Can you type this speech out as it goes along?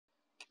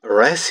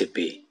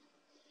Recipe: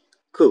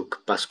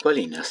 Cook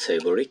Pasqualina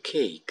Savory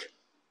Cake.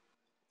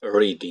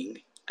 Reading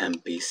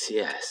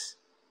MPCS.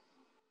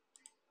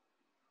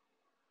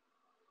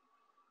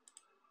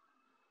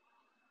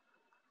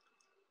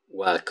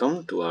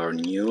 Welcome to our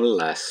new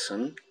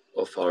lesson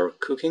of our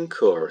cooking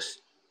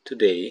course.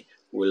 Today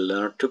we'll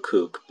learn to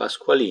cook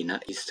Pasqualina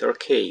Easter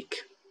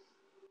cake.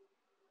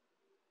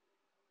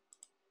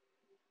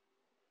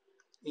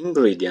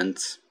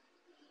 Ingredients: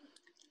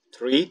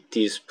 3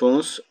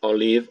 teaspoons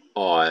olive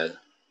oil,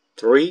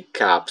 3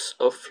 cups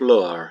of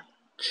flour,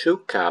 2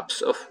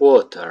 cups of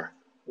water,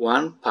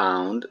 1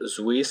 pound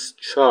Swiss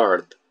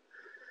chard,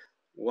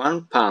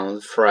 1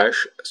 pound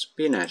fresh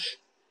spinach,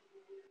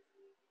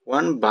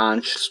 1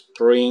 bunch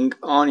spring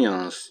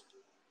onions,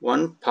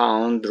 1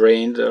 pound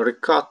drained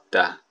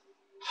ricotta,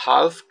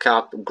 half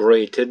cup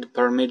grated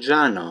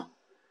parmigiano,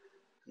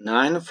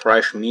 9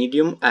 fresh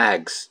medium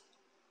eggs,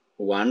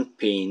 1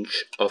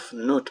 pinch of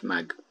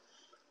nutmeg,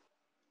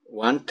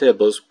 1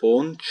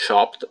 tablespoon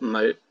chopped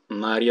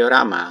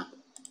marjoram,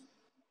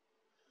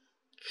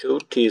 2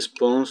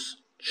 teaspoons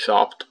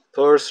chopped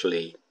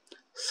parsley,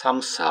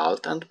 some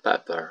salt and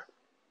pepper.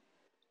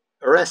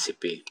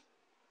 Recipe: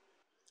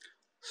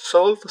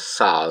 solve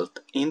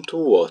salt into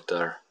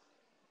water,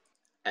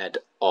 add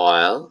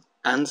oil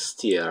and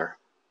stir.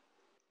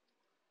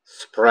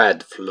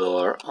 Spread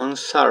flour on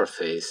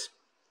surface,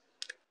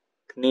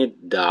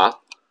 knead dough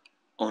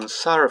on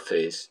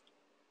surface,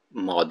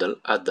 model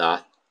a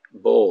dough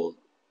ball.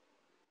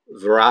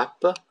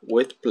 Wrap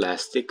with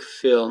plastic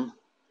film.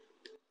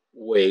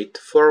 Wait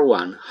for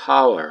 1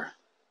 hour.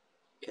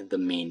 In the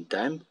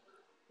meantime,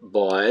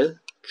 boil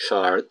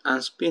chard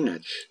and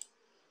spinach.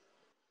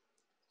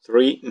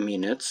 3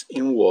 minutes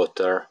in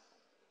water.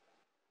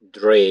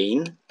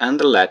 Drain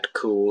and let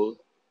cool.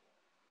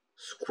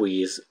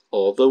 Squeeze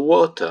all the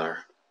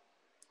water.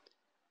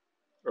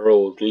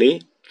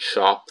 Rudely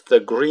chop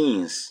the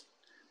greens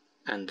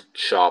and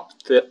chop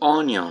the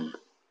onion.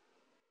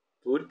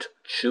 Put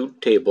 2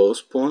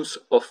 tablespoons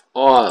of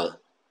oil.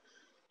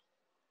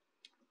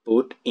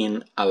 Put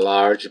in a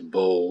large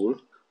bowl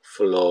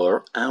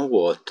flour and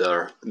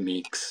water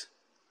mix.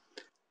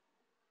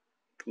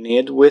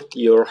 Knead with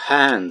your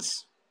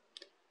hands.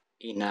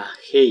 In a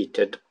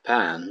heated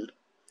pan,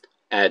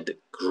 add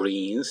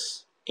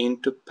greens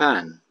into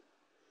pan.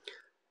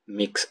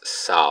 Mix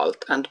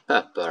salt and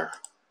pepper.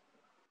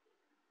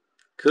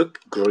 Cook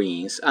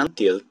greens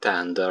until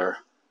tender.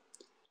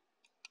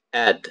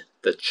 Add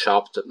the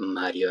chopped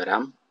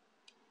marjoram.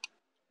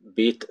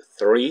 Beat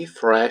 3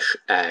 fresh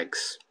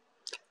eggs.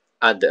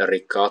 Add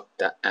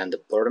ricotta and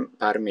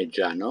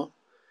parmigiano.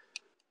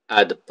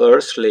 Add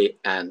parsley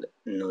and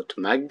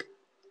nutmeg.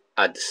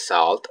 Add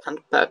salt and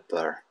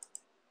pepper.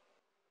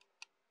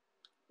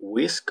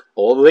 Whisk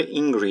all the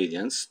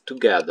ingredients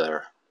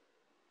together.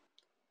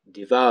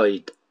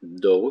 Divide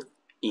dough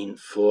in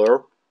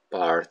 4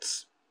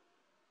 parts.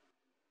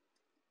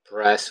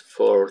 Press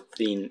 4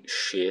 thin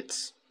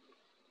sheets.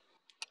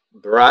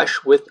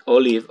 Brush with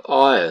olive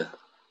oil.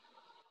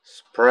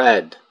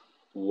 Spread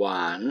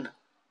 1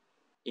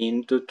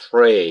 into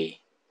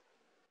tray.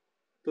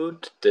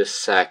 Put the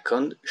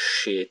second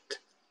sheet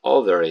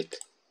over it.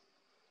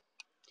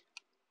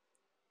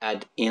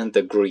 Add in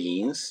the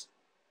greens.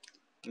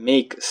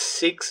 Make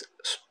 6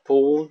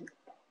 spoon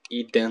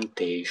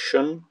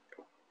indentation.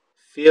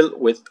 Fill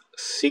with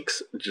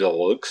 6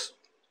 yolks.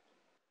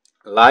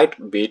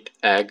 Light beat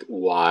egg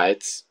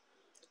whites.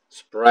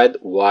 Spread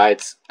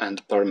whites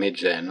and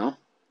parmigiano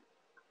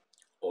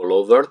all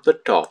over the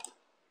top.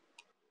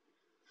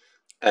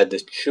 Add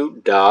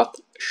 2 dough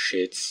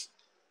sheets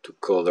to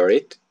cover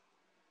it.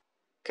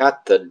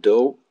 Cut the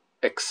dough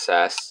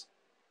excess.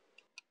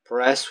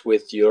 Press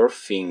with your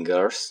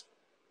fingers.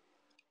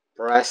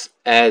 Press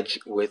edge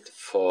with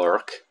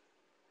fork.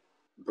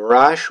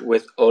 Brush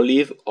with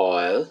olive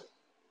oil.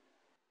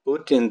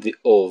 Put in the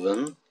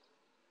oven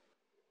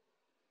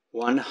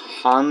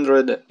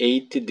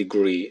 180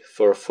 degrees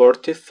for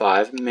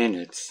 45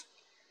 minutes.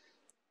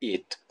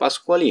 Eat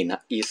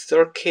Pasqualina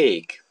Easter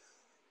cake.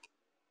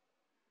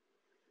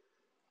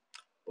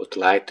 Put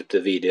like to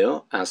the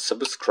video and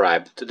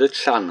subscribe to the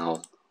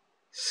channel.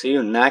 See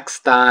you next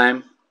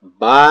time.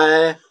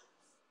 Bye!